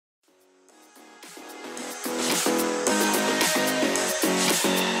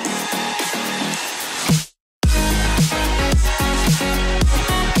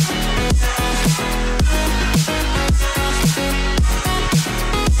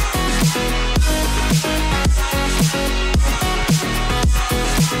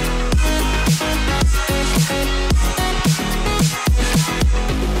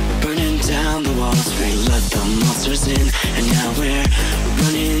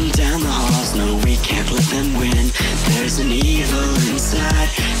let them win. There's an evil inside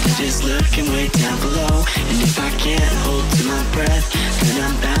that is lurking way down below, and if I can't hold to my breath, then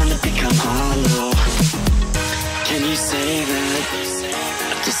I'm bound to become hollow. Can you say that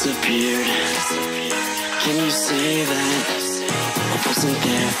I've disappeared? Can you say that I wasn't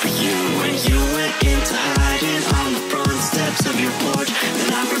there for you when you went into hiding on the front steps of your porch?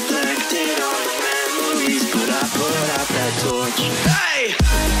 Then I reflected on the memories, but I put out that torch. Hey!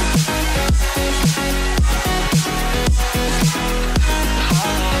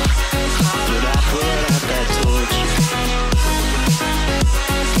 But I put out that torch.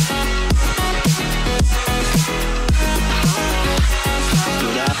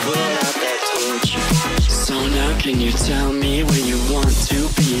 But I put out that torch. So now can you tell me where you want to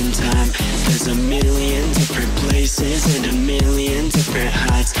be in time? There's a million different places and a million different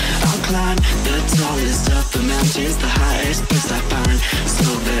heights. I'll climb the tallest of the mountains, the highest place I find, so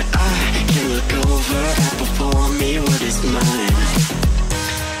that I can look over and before me what is mine.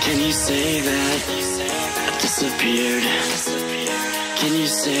 Can you say that I disappeared? Can you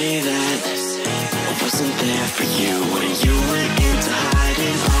say that I wasn't there for you when you went into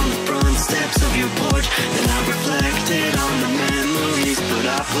hiding on the front steps of your porch? Then I reflected on the memories, but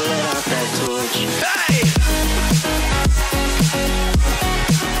I put out that torch. Hey!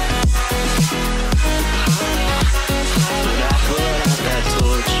 But I put out that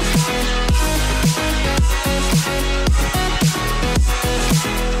torch.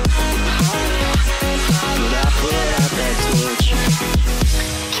 But I put out that torch.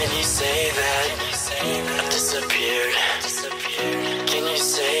 Can you say that I've disappeared? Can you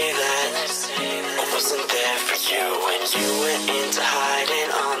say that I wasn't there for you when you went into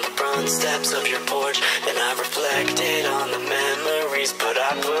hiding on the front steps of your porch? Then I reflected on the memories, but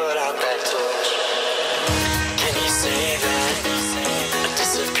I put out that torch. Can you say that I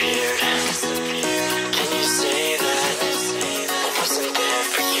disappeared? Can you say that I wasn't there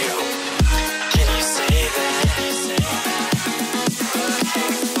for you? Can you say that?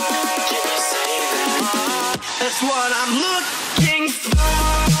 Can you say that? That's what I'm looking for.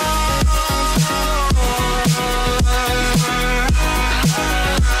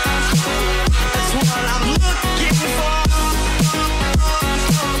 That's what I'm looking for.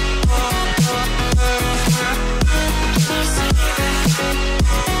 Can you say that?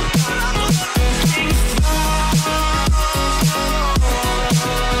 I'm looking for.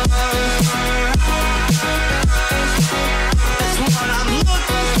 That's what I'm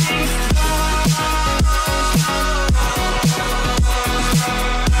looking for.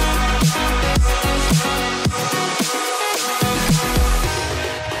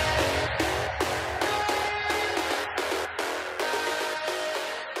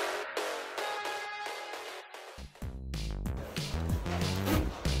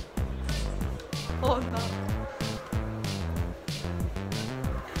 Oh no.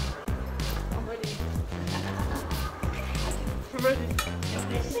 I'm ready. I'm ready.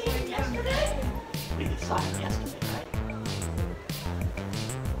 Did you see him yesterday? We saw him yesterday, right?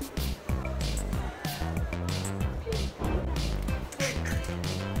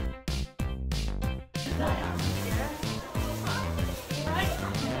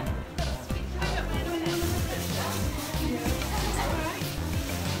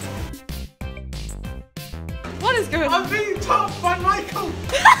 What is going on? I'm being topped by Michael!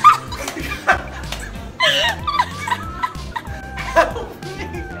 Help me!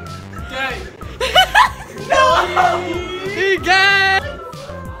 Gay! No! You gay!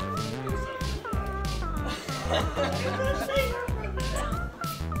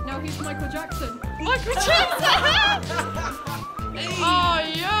 No, he's Michael Jackson. Michael Jackson! Oh,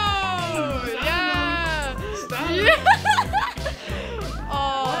 yo! Yeah! Yeah!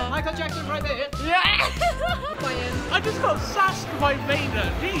 Oh. Michael Jackson right there. Yeah! I just got sassed by Vader.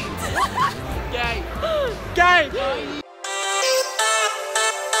 Jeez. Gay! Gay!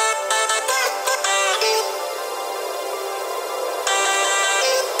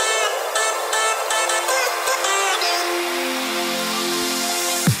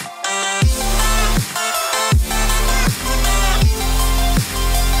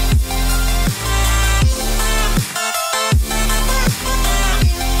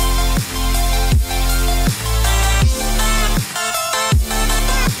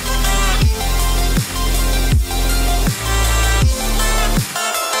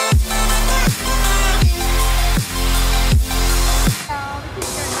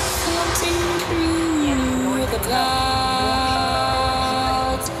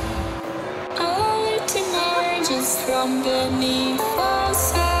 From beneath the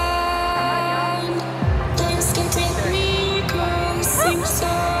sand, dance can take me across, sing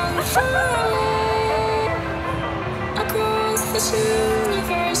song for this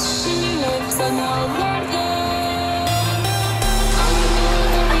universe, she lives another day. I know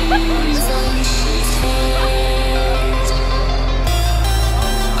the reason she's here.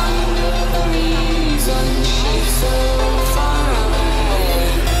 I know the reason she's so far away.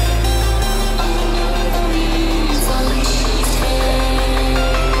 I know the reason she's here.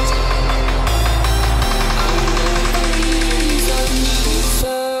 I know the reason she's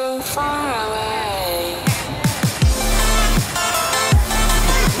so far away.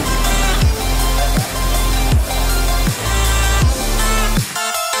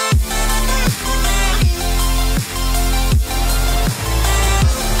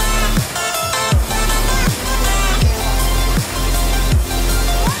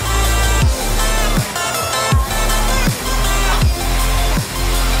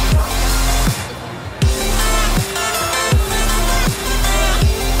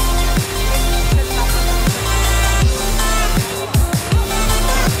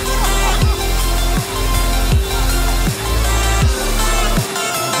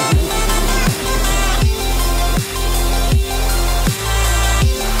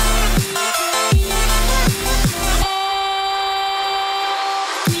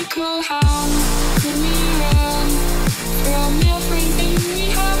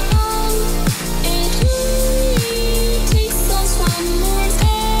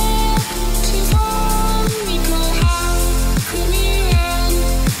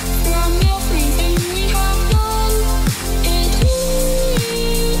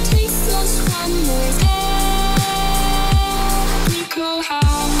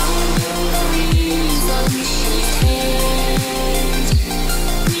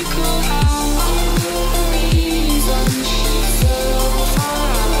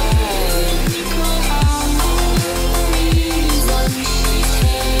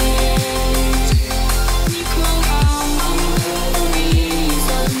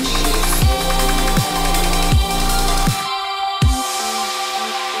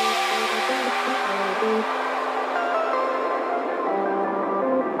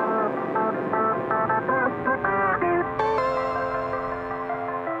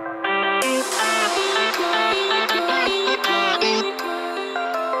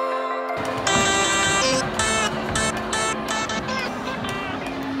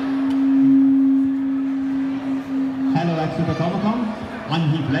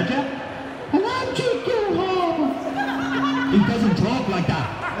 He doesn't talk like that.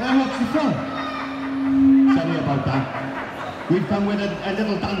 What's the fun? Sorry about that. We've come with a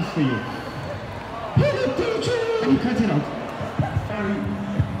little dance for you. Hit it, DJ! You cut it out.